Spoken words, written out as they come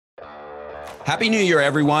Happy New Year,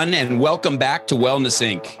 everyone, and welcome back to Wellness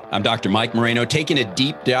Inc. I'm Dr. Mike Moreno, taking a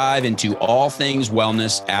deep dive into all things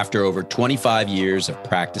wellness after over 25 years of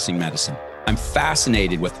practicing medicine. I'm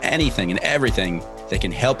fascinated with anything and everything that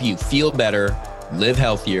can help you feel better, live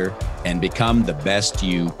healthier, and become the best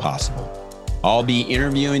you possible. I'll be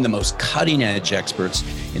interviewing the most cutting-edge experts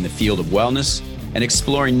in the field of wellness and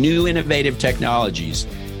exploring new innovative technologies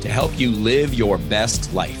to help you live your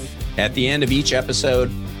best life. At the end of each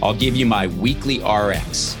episode, I'll give you my weekly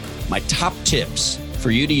RX, my top tips for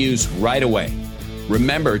you to use right away.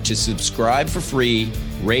 Remember to subscribe for free,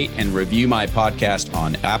 rate and review my podcast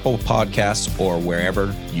on Apple Podcasts or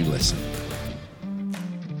wherever you listen.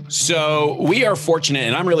 So we are fortunate,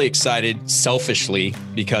 and I'm really excited selfishly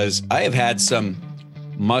because I have had some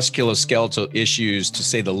musculoskeletal issues, to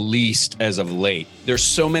say the least, as of late. There's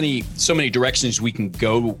so many directions we can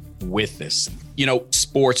go with this. You know,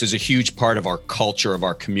 sports is a huge part of our culture, of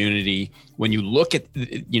our community. When you look at,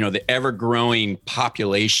 the ever-growing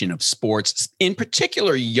population of sports, in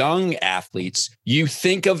particular young athletes, you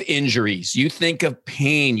think of injuries, you think of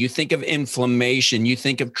pain, you think of inflammation, you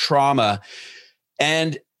think of trauma,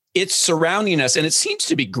 and it's surrounding us, and it seems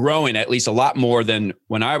to be growing at least a lot more than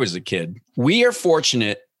when I was a kid. We are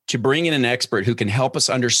fortunate to bring in an expert who can help us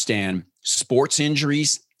understand sports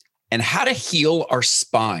injuries and how to heal our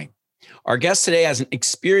spine. Our guest today has an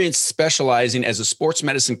experience specializing as a sports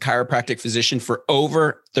medicine chiropractic physician for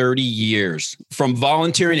over 30 years, from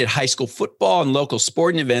volunteering at high school football and local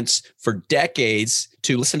sporting events for decades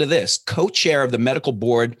to, listen to this, co-chair of the medical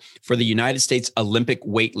board for the United States Olympic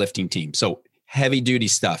weightlifting team. So heavy duty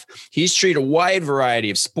stuff. He's treated a wide variety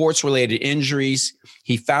of sports related injuries.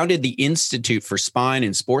 He founded the Institute for Spine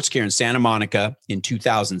and Sports Care in Santa Monica in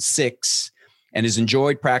 2006 and has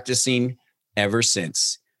enjoyed practicing ever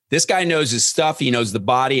since. This guy knows his stuff. He knows the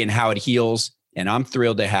body and how it heals. And I'm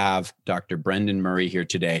thrilled to have Dr. Brendan Murray here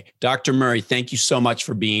today. Dr. Murray, thank you so much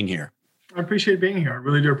for being here. I appreciate being here. I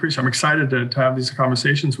really do appreciate it. I'm excited to have these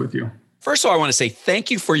conversations with you. First of all, I want to say thank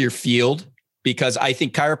you for your field, because I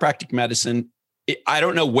think chiropractic medicine, I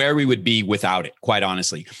don't know where we would be without it, quite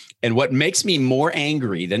honestly. And what makes me more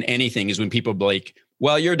angry than anything is when people are like,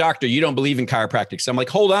 well, you're a doctor, you don't believe in chiropractic. So I'm like,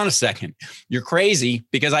 hold on a second. You're crazy,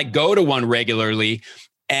 because I go to one regularly.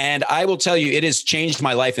 And I will tell you, it has changed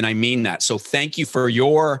my life. And I mean that. So thank you for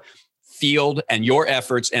your field and your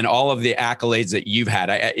efforts and all of the accolades that you've had.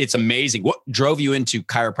 It's amazing. What drove you into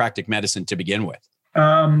chiropractic medicine to begin with?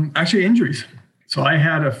 Actually, injuries. So I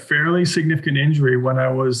had a fairly significant injury when I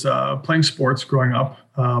was playing sports growing up.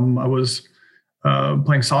 I was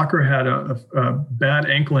playing soccer, had a bad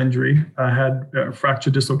ankle injury. I had fracture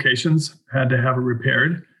dislocations, had to have it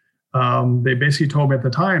repaired. They basically told me at the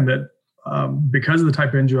time that because of the type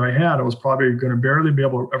of injury I had, I was probably going to barely be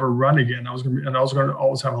able to ever run again. I was going to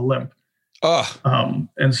always have a limp.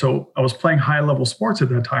 And so I was playing high level sports at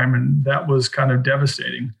that time, and that was kind of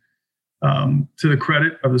devastating. To the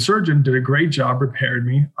credit of the surgeon, did a great job, repaired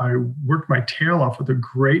me. I worked my tail off with a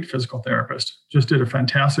great physical therapist, just did a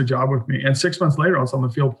fantastic job with me. And 6 months later, I was on the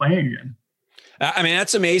field playing again. I mean,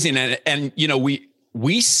 that's amazing. And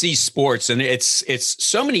we see sports, and it's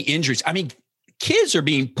so many injuries. I mean, kids are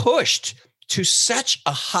being pushed to such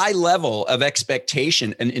a high level of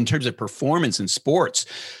expectation in terms of performance in sports.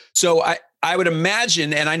 So I would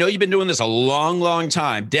imagine, and I know you've been doing this a long, long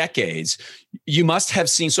time, decades, you must have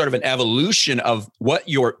seen sort of an evolution of what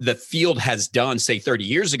the field has done, say 30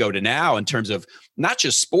 years ago to now, in terms of not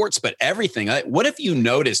just sports, but everything. What have you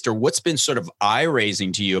noticed, or what's been sort of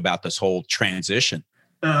eye-raising to you about this whole transition?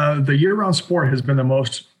 The year-round sport has been the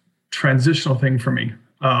most transitional thing for me.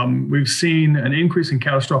 We've seen an increase in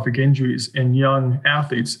catastrophic injuries in young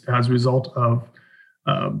athletes as a result of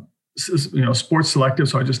sports selective.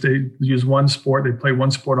 So they use one sport, they play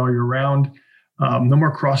one sport all year round. No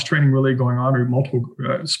more cross training really going on, or multiple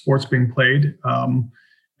sports being played. And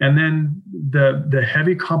then the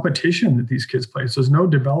heavy competition that these kids play. So there's no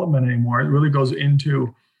development anymore. It really goes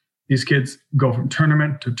into these kids go from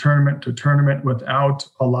tournament to tournament to tournament without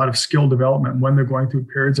a lot of skill development when they're going through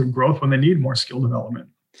periods of growth when they need more skill development.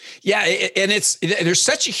 Yeah. And there's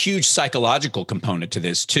such a huge psychological component to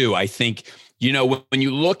this too. I think, when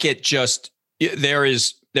you look at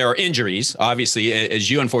there are injuries, obviously, as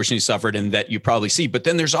you unfortunately suffered and that you probably see, but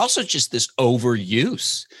then there's also just this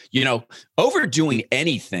overuse, overdoing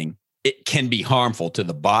anything, it can be harmful to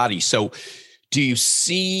the body. So do you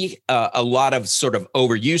see a lot of sort of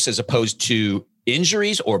overuse as opposed to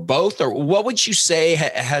injuries, or both? Or what would you say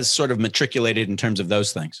has sort of matriculated in terms of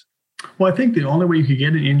those things? Well, I think the only way you could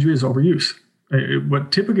get an injury is overuse.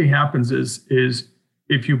 What typically happens is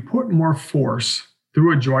if you put more force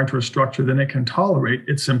through a joint or a structure than it can tolerate,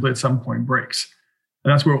 it simply at some point breaks.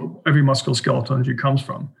 And that's where every musculoskeletal injury comes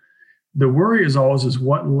from. The worry is always is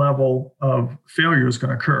what level of failure is going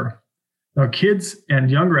to occur. Now, kids and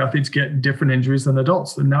younger athletes get different injuries than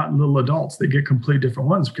adults. They're not little adults. They get complete different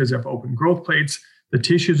ones because they have open growth plates. The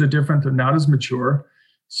tissues are different. They're not as mature.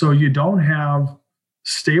 So you don't have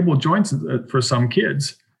stable joints for some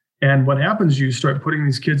kids. And what happens, you start putting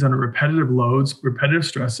these kids under repetitive loads, repetitive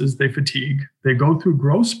stresses, they fatigue, they go through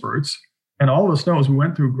growth spurts. And all of us know as we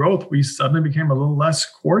went through growth, we suddenly became a little less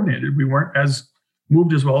coordinated. We weren't as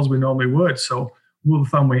moved as well as we normally would. So rule of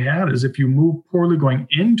thumb we had is if you move poorly going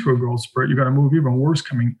into a growth spurt, you're going to move even worse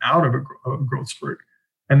coming out of a growth spurt.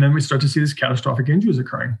 And then we start to see these catastrophic injuries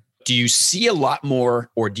occurring. Do you see a lot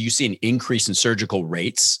more, or do you see an increase in surgical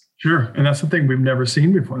rates? Sure. And that's the thing we've never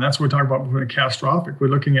seen before. And that's what we're talking about before the catastrophic. We're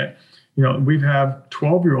looking at, we've had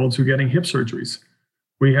 12-year-olds who are getting hip surgeries.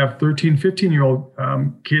 We have 13,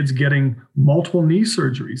 15-year-old kids getting multiple knee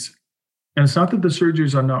surgeries. And it's not that the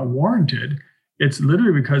surgeries are not warranted. It's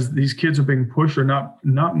literally because these kids are being pushed or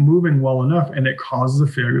not moving well enough, and it causes a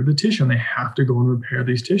failure of the tissue, and they have to go and repair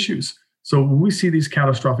these tissues. So when we see these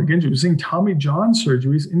catastrophic injuries, we're seeing Tommy John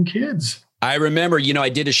surgeries in kids. I remember, I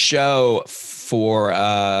did a show for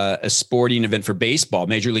a sporting event for baseball,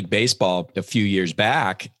 Major League Baseball, a few years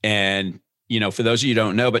back. And, for those of you who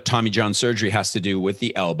don't know, but Tommy John surgery has to do with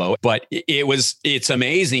the elbow. But it's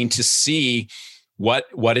amazing to see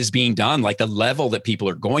what is being done, like the level that people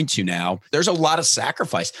are going to now. There's a lot of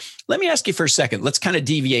sacrifice. Let me ask you for a second. Let's kind of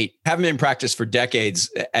deviate. Haven't been in practice for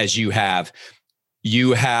decades as you have.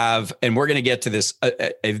 You have, and we're going to get to this,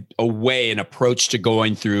 an approach to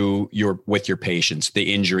going through with your patients,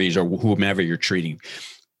 the injuries or whomever you're treating.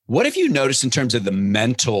 What have you noticed in terms of the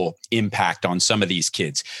mental impact on some of these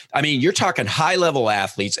kids? I mean, you're talking high level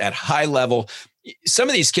athletes at high level. Some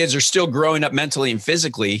of these kids are still growing up mentally and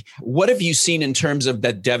physically. What have you seen in terms of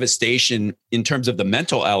that devastation, in terms of the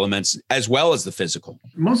mental elements, as well as the physical?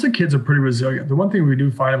 Most of the kids are pretty resilient. The one thing we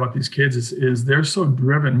do find about these kids is they're so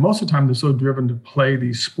driven. Most of the time, they're so driven to play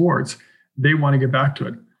these sports, they want to get back to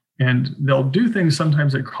it. And they'll do things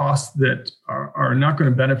sometimes at costs that are not going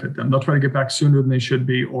to benefit them. They'll try to get back sooner than they should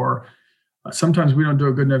be, or sometimes we don't do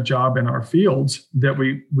a good enough job in our fields that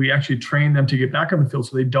we actually train them to get back on the field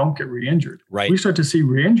so they don't get re-injured. Right. We start to see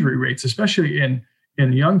re-injury rates, especially in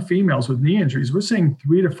young females with knee injuries. We're seeing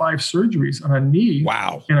 3 to 5 surgeries on a knee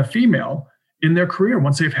in a female in their career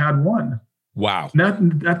once they've had one. Wow.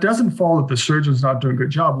 That doesn't follow that the surgeon's not doing a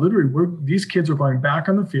good job. Literally, these kids are going back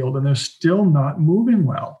on the field and they're still not moving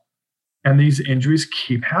well. And these injuries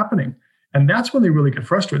keep happening. And that's when they really get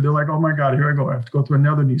frustrated. They're like, oh my God, here I go. I have to go through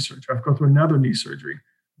another knee surgery. I have to go through another knee surgery.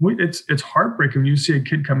 It's heartbreaking when you see a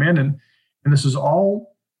kid come in and this is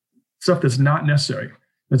all stuff that's not necessary.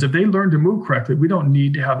 Because if they learn to move correctly, we don't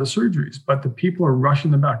need to have the surgeries. But the people are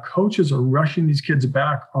rushing them back. Coaches are rushing these kids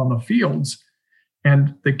back on the fields.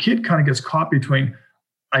 And the kid kind of gets caught between,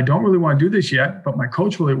 I don't really want to do this yet, but my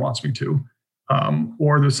coach really wants me to.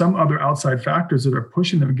 Or there's some other outside factors that are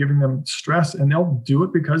pushing them, giving them stress, and they'll do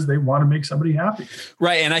it because they want to make somebody happy.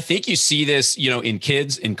 Right. And I think you see this, in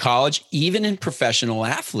kids, in college, even in professional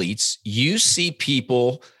athletes, you see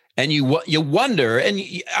people and you wonder, and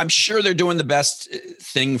I'm sure they're doing the best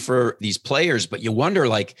thing for these players, but you wonder,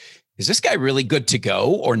 like, is this guy really good to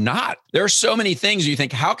go or not? There are so many things you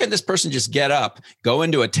think, how can this person just get up, go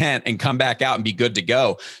into a tent and come back out and be good to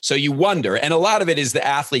go? So you wonder, and a lot of it is the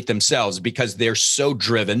athlete themselves because they're so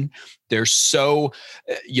driven. They're so,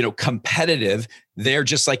 competitive. They're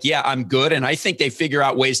just like, yeah, I'm good. And I think they figure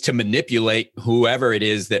out ways to manipulate whoever it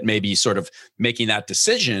is that may be sort of making that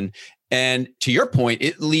decision. And to your point,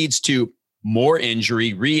 it leads to more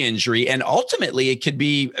injury, re-injury, and ultimately it could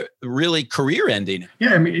be really career ending.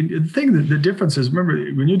 Yeah, I mean, the difference is, remember,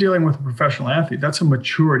 when you're dealing with a professional athlete, that's a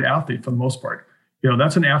matured athlete for the most part.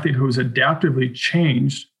 That's an athlete who's adaptively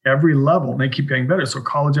changed every level, and they keep getting better. So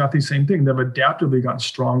college athletes, same thing. They've adaptively gotten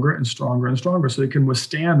stronger and stronger and stronger, so they can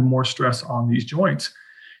withstand more stress on these joints.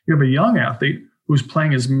 You have a young athlete who's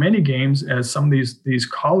playing as many games as some of these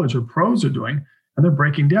college or pros are doing, and they're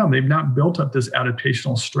breaking down. They've not built up this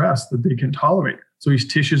adaptational stress that they can tolerate. So these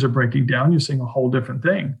tissues are breaking down. You're seeing a whole different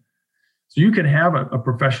thing. So you can have a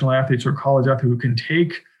professional athlete or a college athlete who can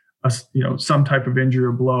take some type of injury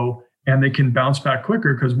or blow, and they can bounce back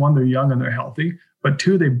quicker because, one, they're young and they're healthy, but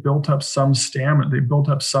two, they built up some stamina. They built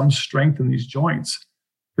up some strength in these joints.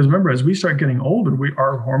 Because remember, as we start getting older,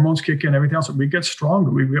 our hormones kick in, everything else. We get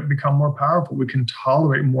stronger. We become more powerful. We can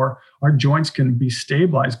tolerate more. Our joints can be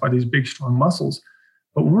stabilized by these big, strong muscles.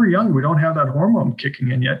 But when we're young, we don't have that hormone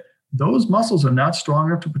kicking in yet. Those muscles are not strong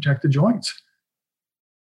enough to protect the joints.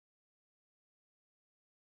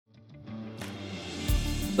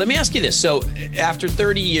 Let me ask you this. So after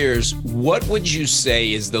 30 years, what would you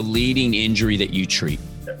say is the leading injury that you treat?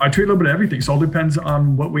 I treat a little bit of everything. So it all depends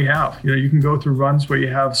on what we have. You can go through runs where you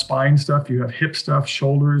have spine stuff, you have hip stuff,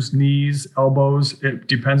 shoulders, knees, elbows. It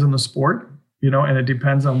depends on the sport, and it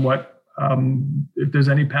depends on what, if there's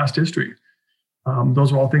any past history.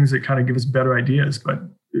 Those are all things that kind of give us better ideas. But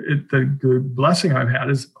the blessing I've had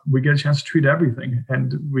is we get a chance to treat everything,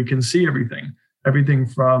 and we can see everything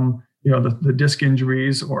from, the disc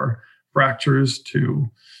injuries or fractures to,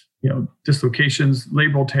 dislocations,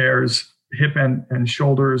 labral tears, hip and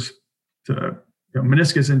shoulders, to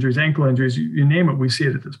meniscus injuries, ankle injuries, you name it, we see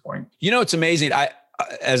it at this point. It's amazing.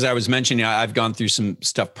 As I was mentioning, I've gone through some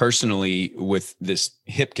stuff personally with this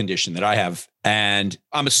hip condition that I have, and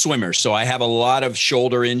I'm a swimmer. So I have a lot of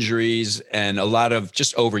shoulder injuries and a lot of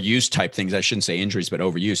just overuse type things. I shouldn't say injuries, but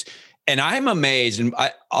overuse. And I'm amazed. And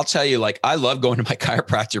I'll tell you, I love going to my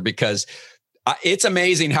chiropractor because it's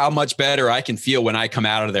amazing how much better I can feel when I come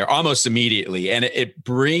out of there almost immediately. And it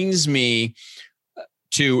brings me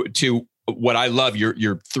to what I love,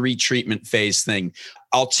 your 3 treatment phase thing.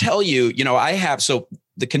 I'll tell you, so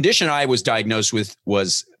the condition I was diagnosed with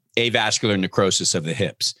was avascular necrosis of the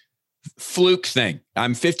hips. Fluke thing.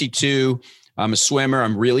 I'm 52. I'm a swimmer.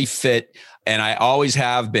 I'm really fit. And I always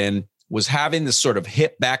have been, was having this sort of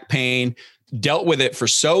hip back pain, dealt with it for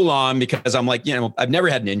so long because I'm like, I've never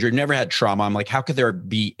had an injury, never had trauma. I'm like, how could there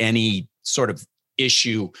be any sort of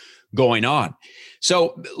issue going on?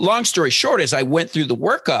 So long story short, as I went through the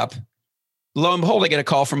workup, lo and behold, I get a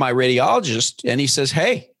call from my radiologist and he says,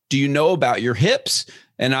 "Hey, do you know about your hips?"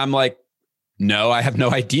 And I'm like, "No, I have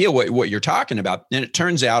no idea what you're talking about." And it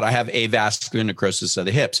turns out I have avascular necrosis of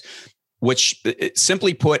the hips, which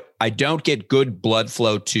simply put, I don't get good blood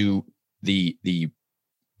flow to the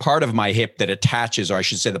part of my hip that attaches, or I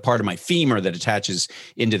should say the part of my femur that attaches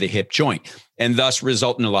into the hip joint, and thus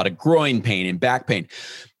result in a lot of groin pain and back pain.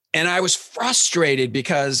 And I was frustrated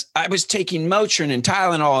because I was taking Motrin and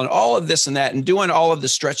Tylenol and all of this and that and doing all of the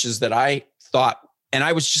stretches that I thought, and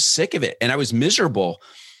I was just sick of it and I was miserable.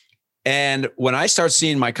 And when I started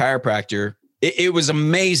seeing my chiropractor, it was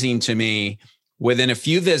amazing to me within a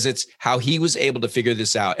few visits how he was able to figure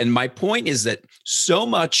this out. And my point is that so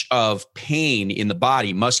much of pain in the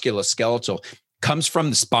body, musculoskeletal, comes from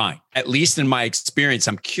the spine, at least in my experience.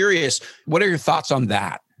 I'm curious, what are your thoughts on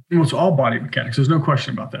that? It's all body mechanics. There's no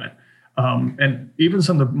question about that. And even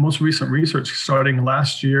some of the most recent research starting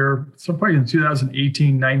last year, some point in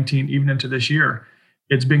 2018, 19, even into this year,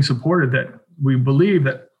 it's being supported that we believe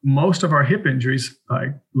that most of our hip injuries,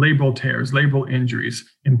 like labral tears, labral injuries,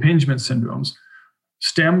 impingement syndromes,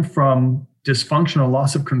 stem from dysfunctional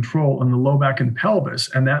loss of control in the low back and pelvis,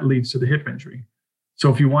 and that leads to the hip injury.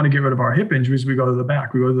 So if you want to get rid of our hip injuries, we go to the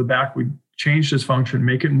back. We go to the back, we change dysfunction,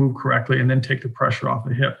 make it move correctly, and then take the pressure off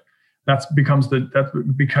the hip. That's become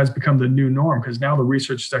the new norm, because now the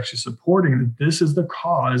research is actually supporting that this is the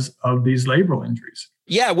cause of these labral injuries.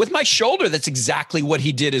 Yeah, with my shoulder, that's exactly what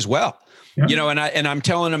he did as well. Yeah. And I'm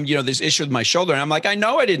telling him, this issue with my shoulder. And I'm like, I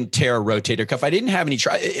know I didn't tear a rotator cuff. I didn't have any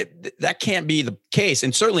that can't be the case.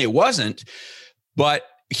 And certainly it wasn't. But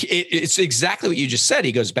it's exactly what you just said.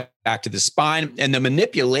 He goes back to the spine and the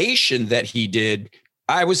manipulation that he did.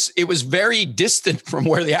 It was very distant from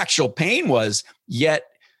where the actual pain was. Yet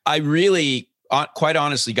I really, quite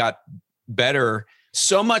honestly, got better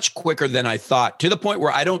so much quicker than I thought, to the point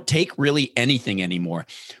where I don't take really anything anymore.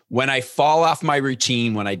 When I fall off my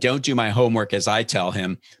routine, when I don't do my homework, as I tell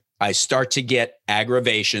him, I start to get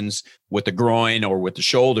aggravations with the groin or with the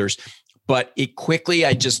shoulders. But it quickly,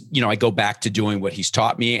 I just, I go back to doing what he's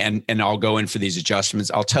taught me, and I'll go in for these adjustments.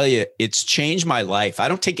 I'll tell you, it's changed my life. I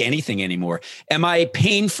don't take anything anymore. Am I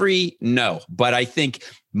pain-free? No. But I think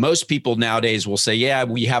most people nowadays will say, yeah,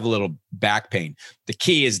 we have a little back pain. The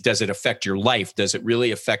key is, does it affect your life? Does it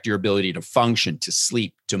really affect your ability to function, to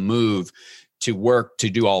sleep, to move, to work, to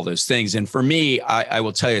do all those things? And for me, I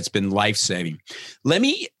will tell you, it's been life-saving. Let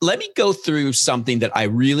me go through something that I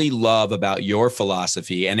really love about your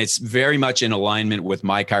philosophy, and it's very much in alignment with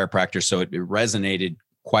my chiropractor, so it resonated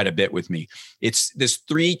quite a bit with me. It's this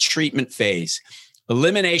 3 treatment phase: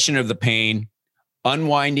 elimination of the pain,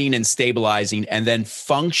 unwinding and stabilizing, and then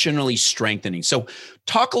functionally strengthening. So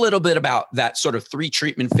talk a little bit about that sort of 3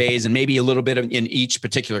 treatment phase, and maybe a little bit in each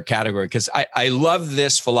particular category, because I love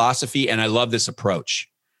this philosophy and I love this approach.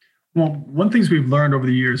 Well, one of the things we've learned over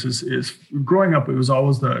the years is growing up, it was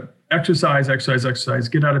always the exercise,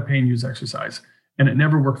 get out of pain, use exercise. And it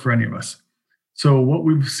never worked for any of us. So what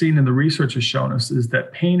we've seen in the research has shown us is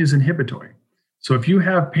that pain is inhibitory. So if you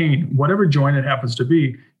have pain, whatever joint it happens to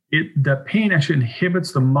be, that pain actually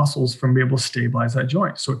inhibits the muscles from being able to stabilize that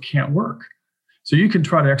joint. So it can't work. So you can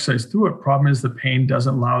try to exercise through it. Problem is the pain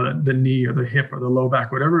doesn't allow the knee or the hip or the low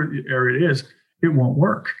back, whatever area it is, it won't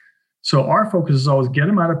work. So our focus is always get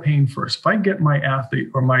them out of pain first. If I get my athlete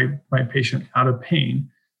or my patient out of pain,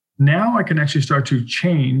 now I can actually start to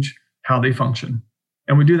change how they function.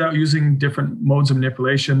 And we do that using different modes of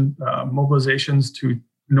manipulation, mobilizations to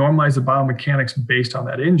normalize the biomechanics based on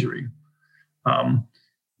that injury.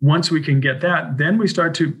 Once we can get that, then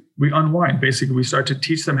we unwind. Basically, we start to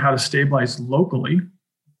teach them how to stabilize locally,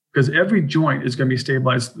 because every joint is going to be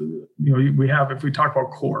stabilized. If we talk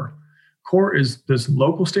about core is there's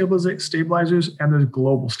local stabilizers and there's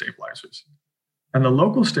global stabilizers. And the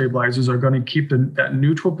local stabilizers are going to keep that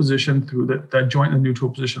neutral position through that joint in the neutral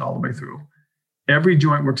position all the way through. Every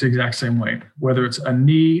joint works the exact same way, whether it's a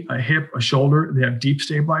knee, a hip, a shoulder, they have deep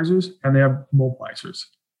stabilizers and they have mobilizers.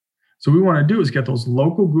 So what we want to do is get those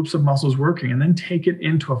local groups of muscles working and then take it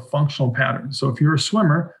into a functional pattern. So if you're a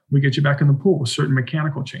swimmer, we get you back in the pool with certain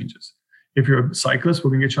mechanical changes. If you're a cyclist,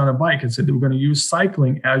 we're going to get you on a bike and say that we're going to use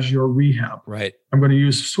cycling as your rehab. Right. I'm going to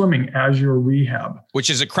use swimming as your rehab. Which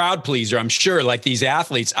is a crowd pleaser, I'm sure. Like these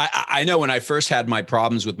athletes, I know when I first had my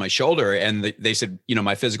problems with my shoulder and they said,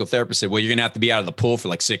 my physical therapist said, well, you're going to have to be out of the pool for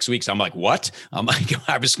like 6 weeks. I'm like, what? I'm like,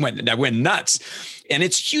 I went nuts. And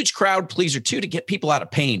it's a huge crowd pleaser too, to get people out of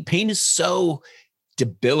pain. Pain is so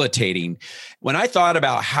debilitating. When I thought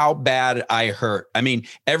about how bad I hurt,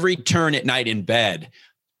 every turn at night in bed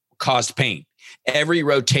caused pain. Every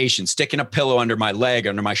rotation, sticking a pillow under my leg,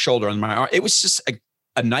 under my shoulder, under my arm, it was just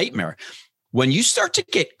a nightmare. When you start to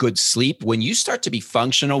get good sleep, when you start to be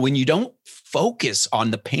functional, when you don't focus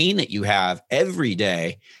on the pain that you have every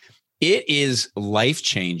day, it is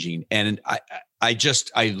life-changing. And I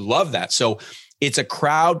love that. So it's a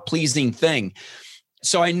crowd-pleasing thing.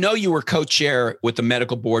 So I know you were co-chair with the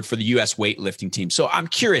medical board for the U.S. weightlifting team. So I'm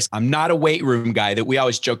curious, I'm not a weight room guy. That we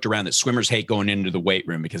always joked around that swimmers hate going into the weight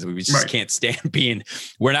room because we just can't stand being,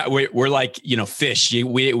 we're like, fish.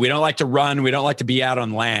 We don't like to run. We don't like to be out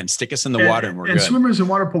on land. Stick us in the water and we're good. Swimmers and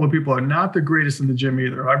water polo people are not the greatest in the gym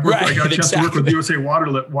either. I got a chance to work with USA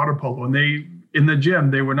water polo, and in the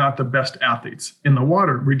gym, they were not the best athletes. In the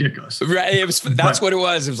water, ridiculous. Right. That's what it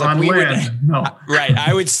was. It was like on land, no. Right.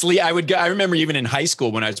 I would sleep. I remember even in high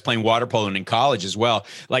school when I was playing water polo and in college as well.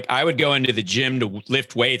 Like I would go into the gym to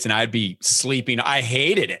lift weights and I'd be sleeping. I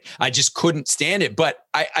hated it. I just couldn't stand it. But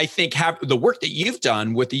I think the work that you've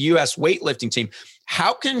done with the U.S. weightlifting team,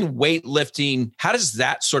 how does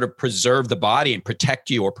that sort of preserve the body and protect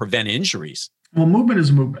you or prevent injuries? Well, movement is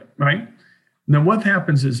movement, right? And then what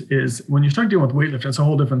happens is when you start dealing with weightlifting, it's a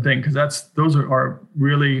whole different thing, because those are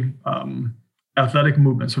really athletic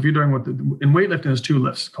movements. So if you're doing in weightlifting, there's two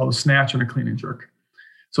lifts called a snatch and a clean and jerk.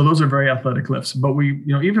 So those are very athletic lifts. But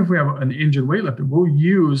even if we have an injured weightlifter, we'll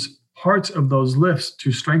use parts of those lifts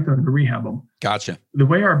to strengthen and to rehab them. Gotcha. The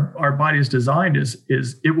way our body is designed is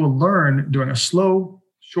it will learn doing a slow,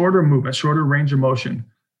 shorter movement, shorter range of motion,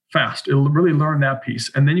 fast. It'll really learn that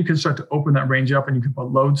piece. And then you can start to open that range up and you can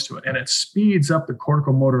put loads to it. And it speeds up the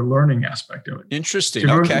cortical motor learning aspect of it. Interesting.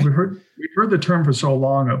 So Okay. We've heard the term for so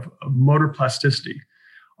long of motor plasticity.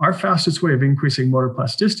 Our fastest way of increasing motor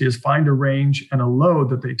plasticity is find a range and a load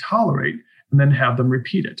that they tolerate and then have them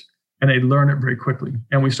repeat it. And they learn it very quickly.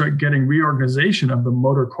 And we start getting reorganization of the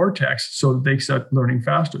motor cortex so that they start learning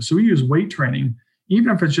faster. So we use weight training,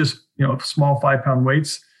 even if it's just small 5-pound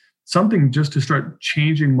weights, something just to start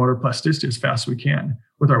changing motor plasticity as fast as we can.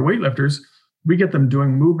 With our weightlifters, we get them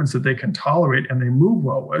doing movements that they can tolerate and they move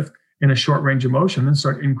well with in a short range of motion, and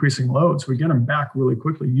start increasing loads. We get them back really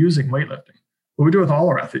quickly using weightlifting. But we do with all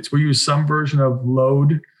our athletes. We use some version of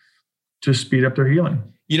load to speed up their healing.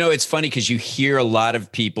 It's funny because you hear a lot of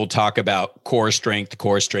people talk about core strength,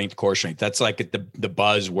 core strength, core strength. That's like the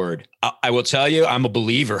buzzword. I will tell you, I'm a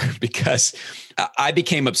believer because I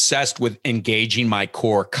became obsessed with engaging my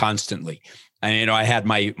core constantly. And, I had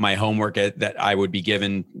my homework that I would be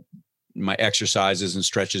given, my exercises and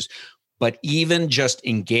stretches, but even just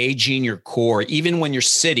engaging your core, even when you're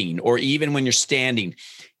sitting or even when you're standing,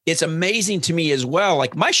 it's amazing to me as well.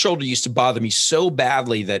 Like my shoulder used to bother me so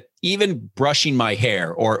badly that even brushing my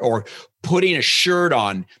hair or putting a shirt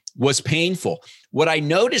on was painful. What I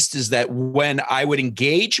noticed is that when I would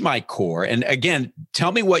engage my core, and again,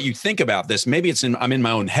 tell me what you think about this. Maybe I'm in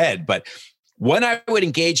my own head, but when I would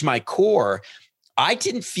engage my core, I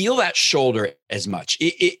didn't feel that shoulder as much.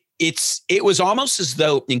 It was almost as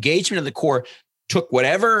though engagement of the core took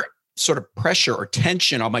whatever sort of pressure or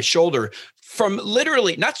tension on my shoulder from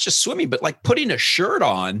literally not just swimming, but like putting a shirt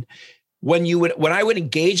on. When I would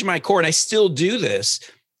engage my core, and I still do this,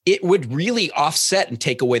 it would really offset and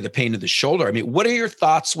take away the pain of the shoulder. What are your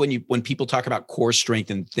thoughts when people talk about core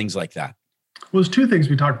strength and things like that? Well, there's two things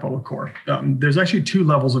we talked about with core. There's actually two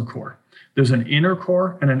levels of core. There's an inner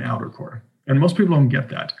core and an outer core. And most people don't get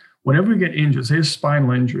that. Whenever we get injured, say a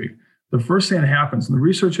spinal injury, the first thing that happens, and the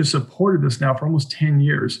research has supported this now for almost 10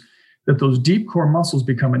 years, that those deep core muscles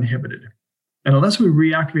become inhibited. And unless we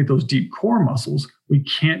reactivate those deep core muscles, we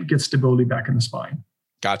can't get stability back in the spine.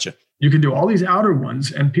 Gotcha. You can do all these outer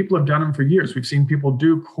ones, and people have done them for years. We've seen people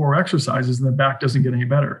do core exercises and the back doesn't get any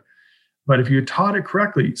better. But if you taught it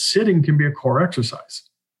correctly, sitting can be a core exercise.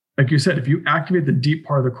 Like you said, if you activate the deep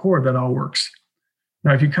part of the core, that all works.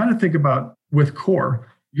 Now, if you kind of think about with core,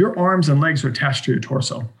 your arms and legs are attached to your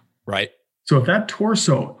torso. Right. So if that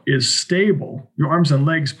torso is stable, your arms and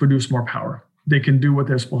legs produce more power. They can do what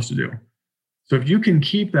they're supposed to do. So if you can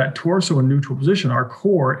keep that torso in neutral position, our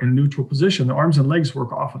core in neutral position, the arms and legs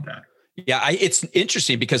work off of that. Yeah, it's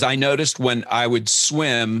interesting because I noticed when I would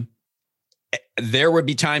swim, there would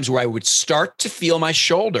be times where I would start to feel my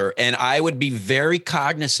shoulder and I would be very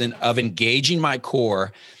cognizant of engaging my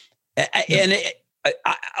core. And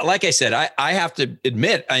like I said, I have to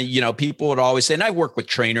admit, people would always say, and I've worked with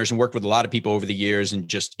trainers and worked with a lot of people over the years and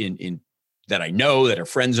just in that I know that are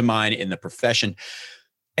friends of mine in the profession.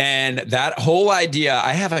 And that whole idea,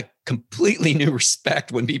 I have a completely new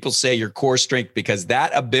respect when people say your core strength, because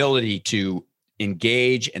that ability to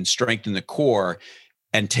engage and strengthen the core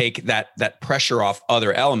and take that pressure off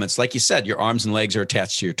other elements. Like you said, your arms and legs are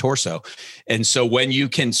attached to your torso. And so when you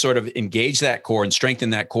can sort of engage that core and strengthen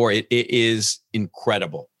that core, it is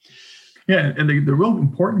incredible. Yeah. And the real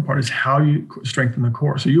important part is how you strengthen the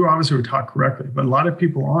core. So you obviously were taught correctly, but a lot of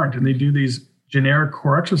people aren't. And they do these generic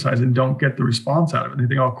core exercises and don't get the response out of it. And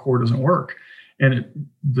they think, oh, core doesn't work. And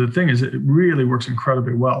the thing is, it really works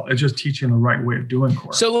incredibly well. It's just teaching the right way of doing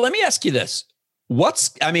core. So let me ask you this.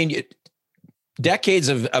 Decades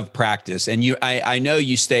of practice, and I know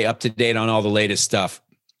you stay up to date on all the latest stuff.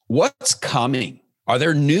 What's coming? Are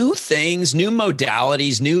there new things, new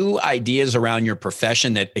modalities, new ideas around your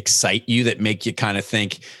profession that excite you, that make you kind of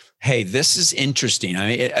think, hey, this is interesting?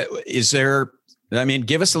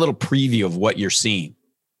 Give us a little preview of what you're seeing.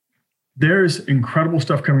 There's incredible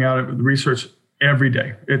stuff coming out of the research every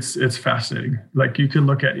day. It's fascinating. Like you can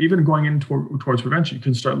look at, even going in towards prevention, you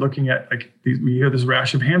can start looking at we hear this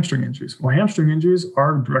rash of hamstring injuries. Well, hamstring injuries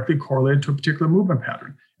are directly correlated to a particular movement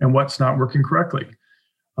pattern and what's not working correctly.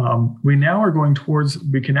 We now are going towards,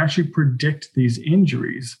 we can actually predict these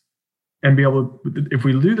injuries and be able to, if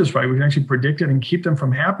we do this right, we can actually predict it and keep them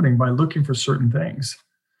from happening by looking for certain things.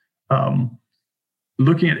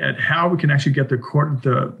 Looking at how we can actually get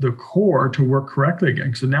the core to work correctly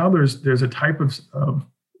again. So now there's a type of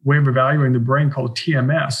way of evaluating the brain called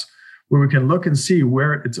TMS, where we can look and see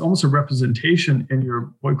where it's almost a representation in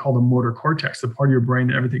your, what we call the motor cortex, the part of your brain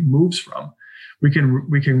that everything moves from. We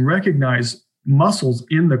can recognize muscles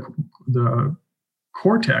in the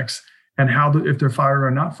cortex and if they're firing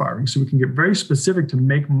or not firing. So we can get very specific to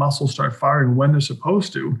make muscles start firing when they're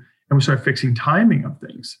supposed to, and we start fixing timing of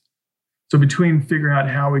things. So between figuring out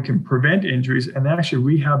how we can prevent injuries and actually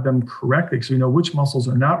rehab them correctly, so we know which muscles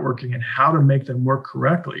are not working and how to make them work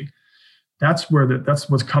correctly, that's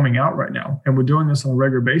what's coming out right now. And we're doing this on a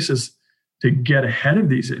regular basis to get ahead of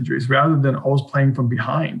these injuries rather than always playing from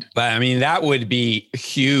behind. But that would be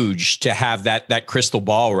huge to have that crystal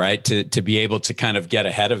ball, right? To be able to kind of get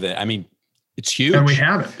ahead of it. It's huge. And we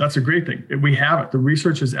have it. That's a great thing. We have it. The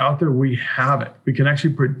research is out there. We have it. We can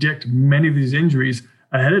actually predict many of these injuries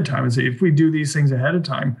ahead of time and say, if we do these things ahead of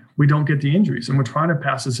time, we don't get the injuries. And we're trying to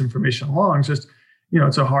pass this information along. It's just,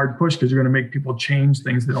 it's a hard push because you're going to make people change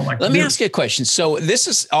things they don't like. Let me ask you a question. So this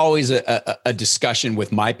is always a discussion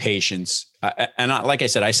with my patients. Like I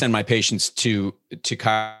said, I send my patients to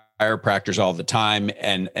chiropractors all the time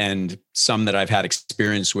and some that I've had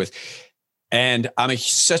experience with. And I'm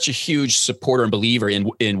such a huge supporter and believer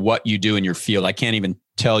in what you do in your field. I can't even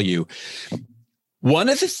tell you. One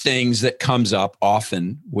of the things that comes up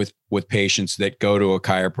often with patients that go to a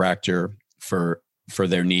chiropractor for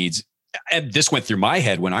their needs, and this went through my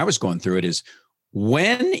head when I was going through it, is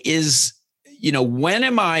when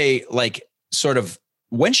am I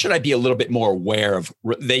when should I be a little bit more aware of,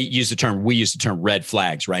 we use the term red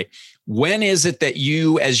flags, right? When is it that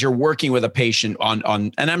you, as you're working with a patient on,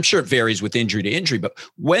 and I'm sure it varies with injury to injury, but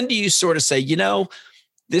when do you sort of say,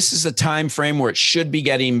 this is a time frame where it should be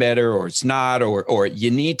getting better or it's not, or you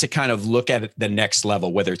need to kind of look at it the next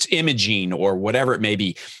level, whether it's imaging or whatever it may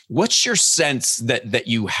be? What's your sense that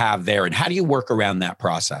you have there, and how do you work around that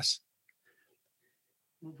process?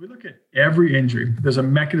 If we look at every injury, there's a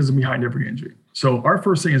mechanism behind every injury. So our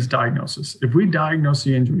first thing is diagnosis. If we diagnose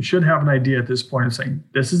the injury, we should have an idea at this point of saying,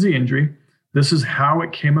 this is the injury, this is how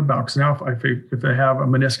it came about. Because now if I have a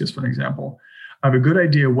meniscus, for an example, I have a good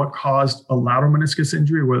idea what caused a lateral meniscus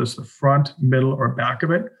injury, whether it's the front, middle, or back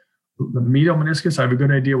of it. The medial meniscus, I have a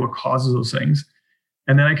good idea what causes those things.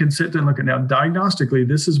 And then I can sit there and look at, now diagnostically,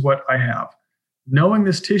 this is what I have. Knowing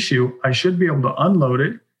this tissue, I should be able to unload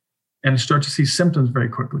it and start to see symptoms very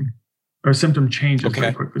quickly, or symptom changes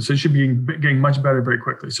very quickly. So it should be getting much better very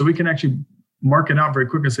quickly. So we can actually mark it out very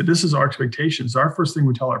quickly and say, this is our expectations. Our first thing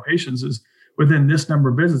we tell our patients is, within this number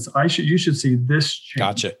of visits, you should see this change.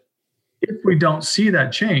 Gotcha. If we don't see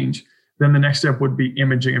that change, then the next step would be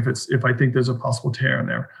imaging if I think there's a possible tear in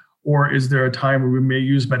there. Or is there a time where we may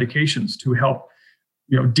use medications to help,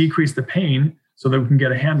 decrease the pain so that we can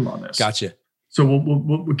get a handle on this? Gotcha. So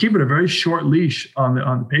we'll keep it a very short leash on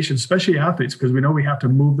the patients, especially athletes, because we know we have to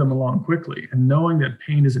move them along quickly. And knowing that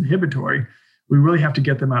pain is inhibitory, we really have to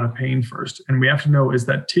get them out of pain first. And we have to know, is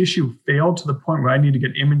that tissue failed to the point where I need to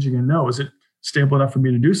get imaging and know, is it stable enough for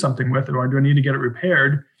me to do something with it? Or do I need to get it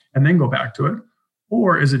repaired and then go back to it?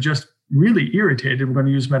 Or is it just really irritated? We're going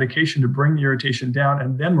to use medication to bring the irritation down,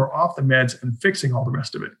 and then we're off the meds and fixing all the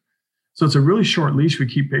rest of it. So it's a really short leash we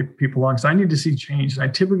keep people on, because I need to see change. And I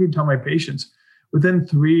typically tell my patients, within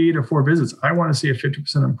 3 to 4 visits, I want to see a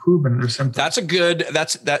 50% improvement in their symptoms.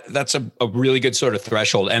 That's a really good sort of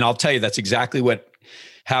threshold. And I'll tell you, that's exactly what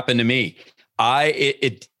happened to me.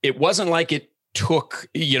 It wasn't like it took,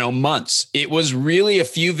 months. It was really a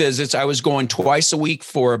few visits. I was going twice a week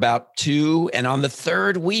for about 2. And on the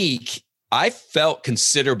 3rd week, I felt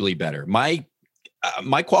considerably better.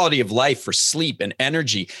 My quality of life for sleep and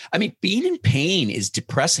energy. I mean, being in pain is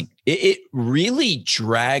depressing. It really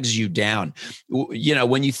drags you down.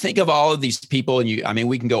 When you think of all of these people, and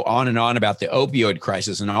we can go on and on about the opioid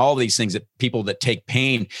crisis and all of these things, that people that take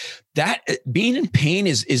pain, that being in pain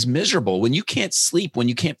is miserable. When you can't sleep, when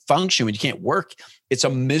you can't function, when you can't work, it's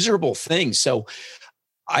a miserable thing. So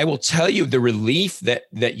I will tell you, the relief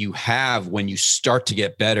that you have when you start to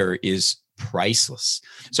get better is priceless.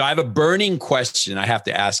 So I have a burning question I have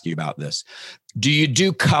to ask you about this. Do you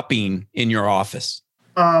do cupping in your office?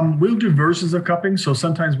 We'll do versions of cupping. So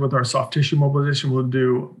sometimes with our soft tissue mobilization, we'll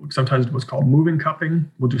do sometimes what's called moving cupping.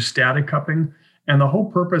 We'll do static cupping. And the whole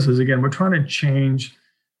purpose is, again, we're trying to change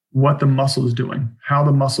what the muscle is doing, how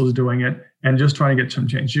the muscle is doing it, and just trying to get some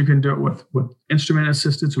change. You can do it with instrument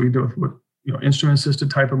assisted. So we do it with instrument assisted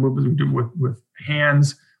type of movements. We do it with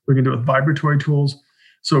hands. We can do it with vibratory tools.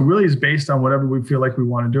 So it really is based on whatever we feel like we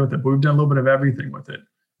want to do with it. But we've done a little bit of everything with it,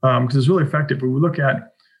 because it's really effective. When we look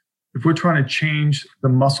at, if we're trying to change the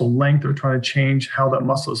muscle length or trying to change how that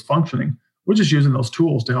muscle is functioning, we're just using those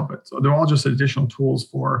tools to help it. So they're all just additional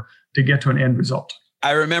tools to get to an end result.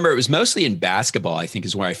 I remember it was mostly in basketball, I think,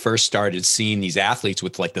 is where I first started seeing these athletes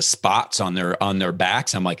with like the spots on their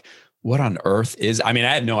backs. I'm like, what on earth I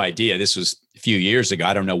had no idea. This was a few years ago.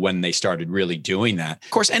 I don't know when they started really doing that. Of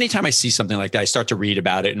course, anytime I see something like that, I start to read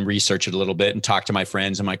about it and research it a little bit and talk to my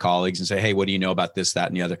friends and my colleagues and say, hey, what do you know about this, that,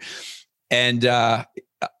 and the other? And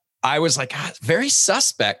I was like, very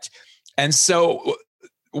suspect. And so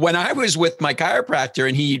when I was with my chiropractor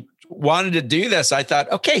and he wanted to do this, I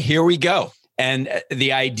thought, okay, here we go. And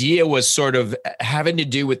the idea was sort of having to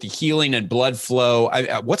do with the healing and blood flow.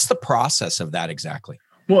 What's the process of that exactly?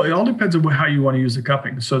 Well, it all depends on how you want to use the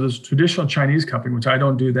cupping. So there's traditional Chinese cupping, which I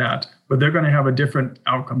don't do that, but they're going to have a different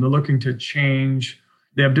outcome. They're looking to change.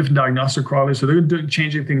 They have different diagnostic qualities, so they're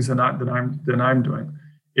changing things that I'm doing.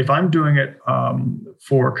 If I'm doing it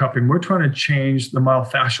for cupping, we're trying to change the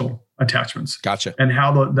myofascial attachments. Gotcha. And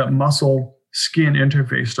how the muscle skin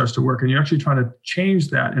interface starts to work, and you're actually trying to change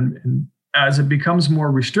that. And as it becomes more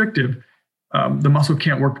restrictive, the muscle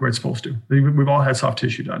can't work the way it's supposed to. We've all had soft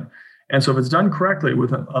tissue done. And so if it's done correctly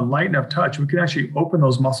with a light enough touch, we can actually open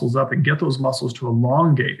those muscles up and get those muscles to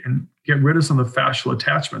elongate and get rid of some of the fascial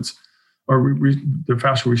attachments or the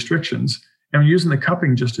fascial restrictions. And we're using the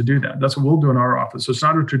cupping just to do that. That's what we'll do in our office. So it's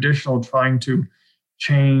not a traditional trying to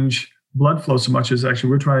change blood flow so much as actually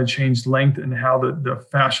we're trying to change length and how the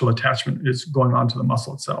fascial attachment is going on to the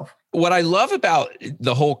muscle itself. What I love about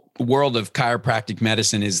the whole world of chiropractic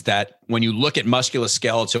medicine is that when you look at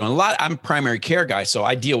musculoskeletal, and I'm a primary care guy, so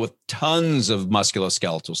I deal with tons of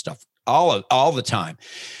musculoskeletal stuff all the time.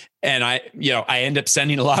 And I end up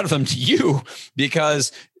sending a lot of them to you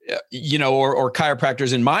because or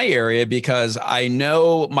chiropractors in my area, because I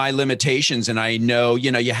know my limitations and I know,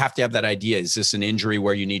 you have to have that idea. Is this an injury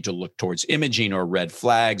where you need to look towards imaging or red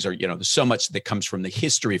flags or, there's so much that comes from the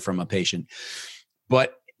history from a patient.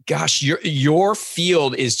 But gosh, your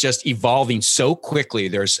field is just evolving so quickly.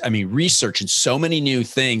 There's, research and so many new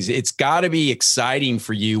things. It's got to be exciting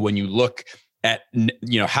for you when you look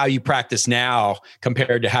how you practice now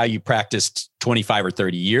compared to how you practiced 25 or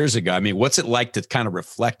 30 years ago? I mean, what's it like to kind of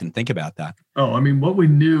reflect and think about that? Oh, I mean, what we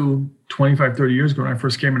knew 25, 30 years ago when I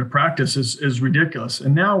first came into practice is ridiculous.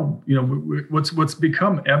 And now, what's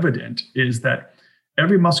become evident is that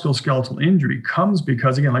every musculoskeletal injury comes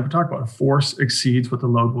because, again, like we talked about, force exceeds what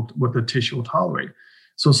the tissue will tolerate.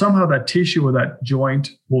 So somehow that tissue or that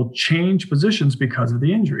joint will change positions because of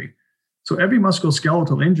the injury. So every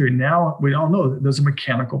musculoskeletal injury, now we all know that there's a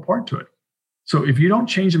mechanical part to it. So if you don't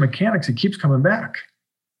change the mechanics, it keeps coming back.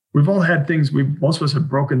 We've all had things, most of us have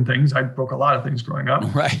broken things. I broke a lot of things growing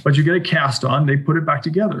up, right? But you get a cast on, they put it back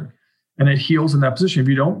together and it heals in that position. If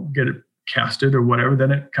you don't get it casted or whatever,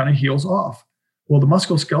 then it kind of heals off. Well, the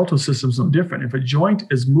musculoskeletal system is no different. If a joint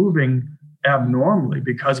is moving abnormally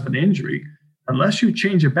because of an injury, unless you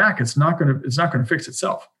change it back, it's not going to fix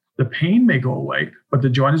itself. The pain may go away, but the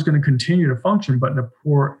joint is going to continue to function, but in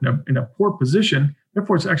a poor position.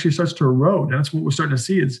 Therefore, it actually starts to erode. And that's what we're starting to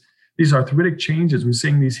see is these arthritic changes. We're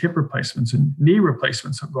seeing these hip replacements and knee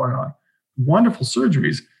replacements going on. Wonderful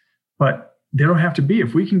surgeries, but they don't have to be.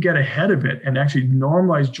 If we can get ahead of it and actually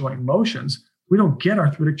normalize joint motions, we don't get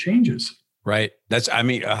arthritic changes. Right.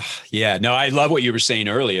 Yeah, no, I love what you were saying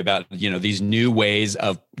earlier about, these new ways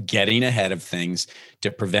of getting ahead of things to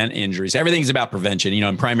prevent injuries. Everything's about prevention.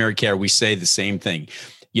 In primary care, we say the same thing.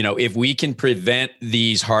 If we can prevent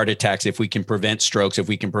these heart attacks, if we can prevent strokes, if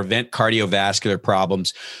we can prevent cardiovascular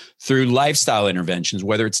problems through lifestyle interventions,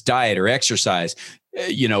 whether it's diet or exercise,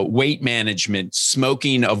 weight management,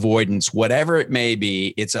 smoking avoidance, whatever it may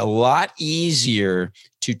be, it's a lot easier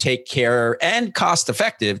to take care and cost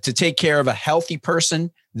effective to take care of a healthy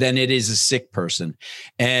person than it is a sick person.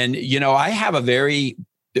 And, I have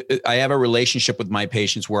a relationship with my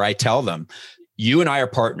patients where I tell them, you and I are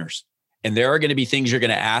partners, and there are going to be things you're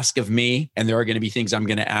going to ask of me, and there are going to be things I'm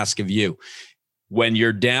going to ask of you. When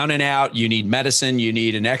you're down and out, you need medicine, you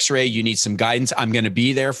need an x-ray, you need some guidance. I'm going to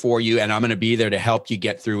be there for you, and I'm going to be there to help you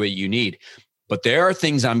get through what you need. But there are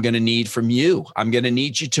things I'm going to need from you. I'm going to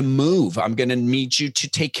need you to move. I'm going to need you to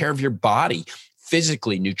take care of your body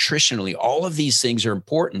physically, nutritionally. All of these things are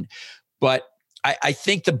important. But I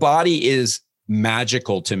think the body is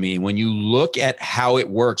magical to me. When you look at how it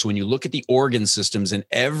works, when you look at the organ systems and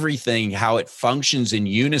everything, how it functions in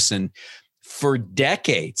unison for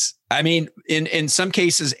decades. I mean, in some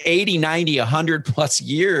cases, 80, 90, 100 plus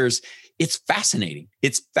years, it's fascinating.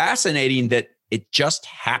 It's fascinating that it just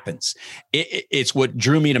happens. It's what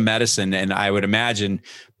drew me to medicine. And I would imagine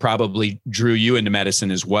probably drew you into medicine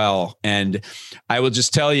as well. And I will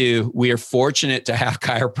just tell you, we are fortunate to have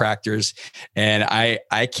chiropractors. And I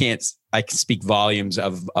can speak volumes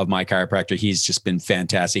of my chiropractor. He's just been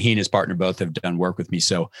fantastic. He and his partner both have done work with me.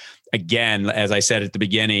 So again, as I said at the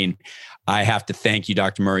beginning, I have to thank you,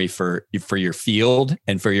 Dr. Murray, for your field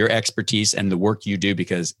and for your expertise and the work you do,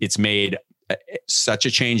 because it's made such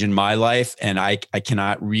a change in my life. And I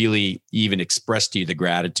cannot really even express to you the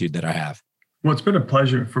gratitude that I have. Well, it's been a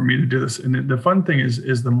pleasure for me to do this. And the fun thing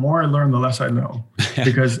is the more I learn, the less I know,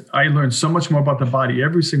 because I learn so much more about the body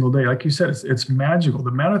every single day. Like you said, it's magical.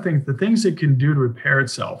 The amount of things, the things it can do to repair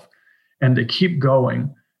itself and to keep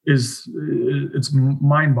going it's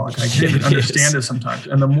mind-boggling. I can't even understand it sometimes.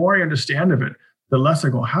 And the more I understand of it, the less I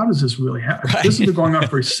go, how does this really happen? Right. This has been going on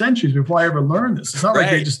for centuries before I ever learned this. It's not like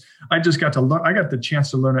I just got to learn. I got the chance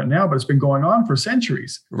to learn it now, but it's been going on for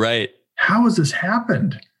centuries. Right. How has this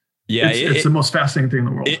happened? Yeah. It's the most fascinating thing in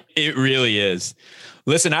the world. It really is.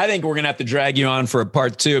 Listen, I think we're going to have to drag you on for a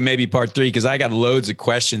part 2, maybe part 3, because I got loads of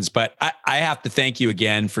questions, but I have to thank you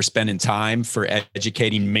again for spending time, for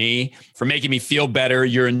educating me, for making me feel better.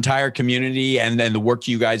 Your entire community and then the work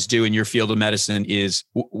you guys do in your field of medicine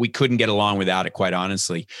we couldn't get along without it, quite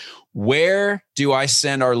honestly. Where do I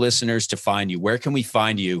send our listeners to find you? Where can we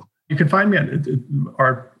find you? You can find me at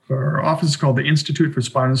our office is called the Institute for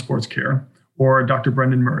Spine and Sports Care, or Dr.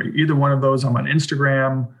 Brendan Murray. Either one of those. I'm on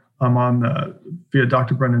Instagram. I'm on via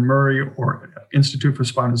Dr. Brendan Murray or Institute for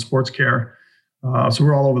Spine and Sports Care. So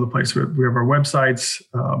we're all over the place. We have our websites,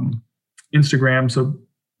 Instagram. So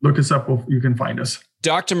look us up. You can find us.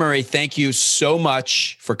 Dr. Murray, thank you so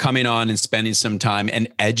much for coming on and spending some time and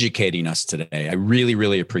educating us today. I really,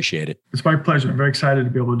 really appreciate it. It's my pleasure. I'm very excited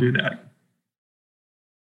to be able to do that.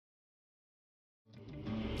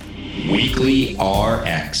 Weekly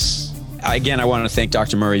RX. Again, I want to thank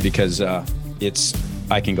Dr. Murray because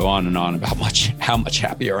I can go on and on about how much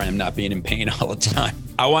happier I am not being in pain all the time.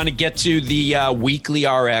 I want to get to the weekly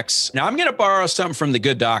RX. Now, I'm going to borrow something from the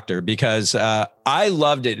good doctor because I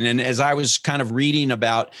loved it. And as I was kind of reading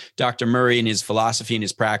about Dr. Murray and his philosophy and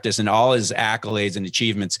his practice and all his accolades and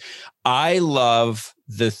achievements, I love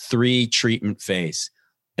the 3 treatment phase: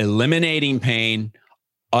 eliminating pain,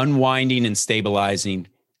 unwinding and stabilizing,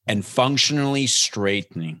 and functionally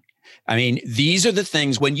straightening. I mean, these are the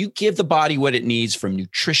things when you give the body what it needs, from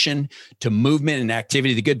nutrition to movement and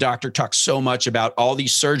activity. The Good Doctor talks so much about all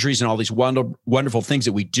these surgeries and all these wonderful things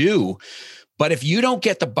that we do. But if you don't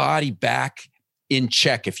get the body back in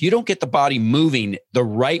check, if you don't get the body moving the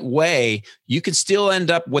right way, you can still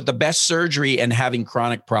end up with the best surgery and having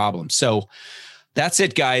chronic problems. So that's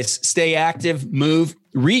it, guys. Stay active, move,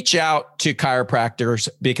 reach out to chiropractors,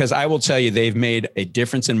 because I will tell you, they've made a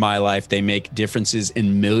difference in my life. They make differences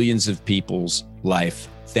in millions of people's life.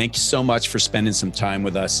 Thank you so much for spending some time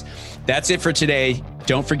with us. That's it for today.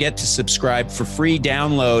 Don't forget to subscribe for free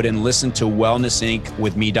download and listen to Wellness Inc.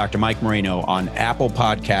 with me, Dr. Mike Moreno, on Apple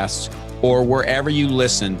Podcasts or wherever you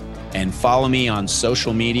listen. And follow me on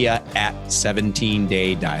social media at 17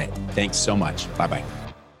 Day Diet. Thanks so much. Bye-bye.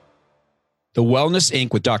 The Wellness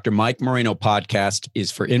Inc. with Dr. Mike Moreno podcast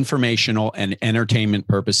is for informational and entertainment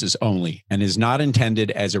purposes only and is not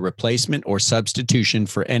intended as a replacement or substitution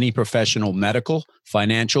for any professional medical,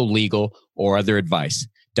 financial, legal, or other advice,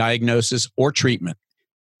 diagnosis, or treatment.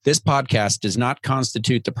 This podcast does not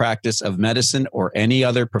constitute the practice of medicine or any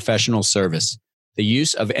other professional service. The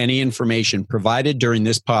use of any information provided during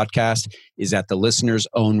this podcast is at the listener's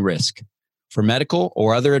own risk. For medical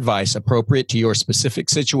or other advice appropriate to your specific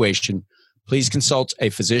situation, please consult a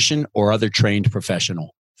physician or other trained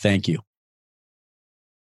professional. Thank you.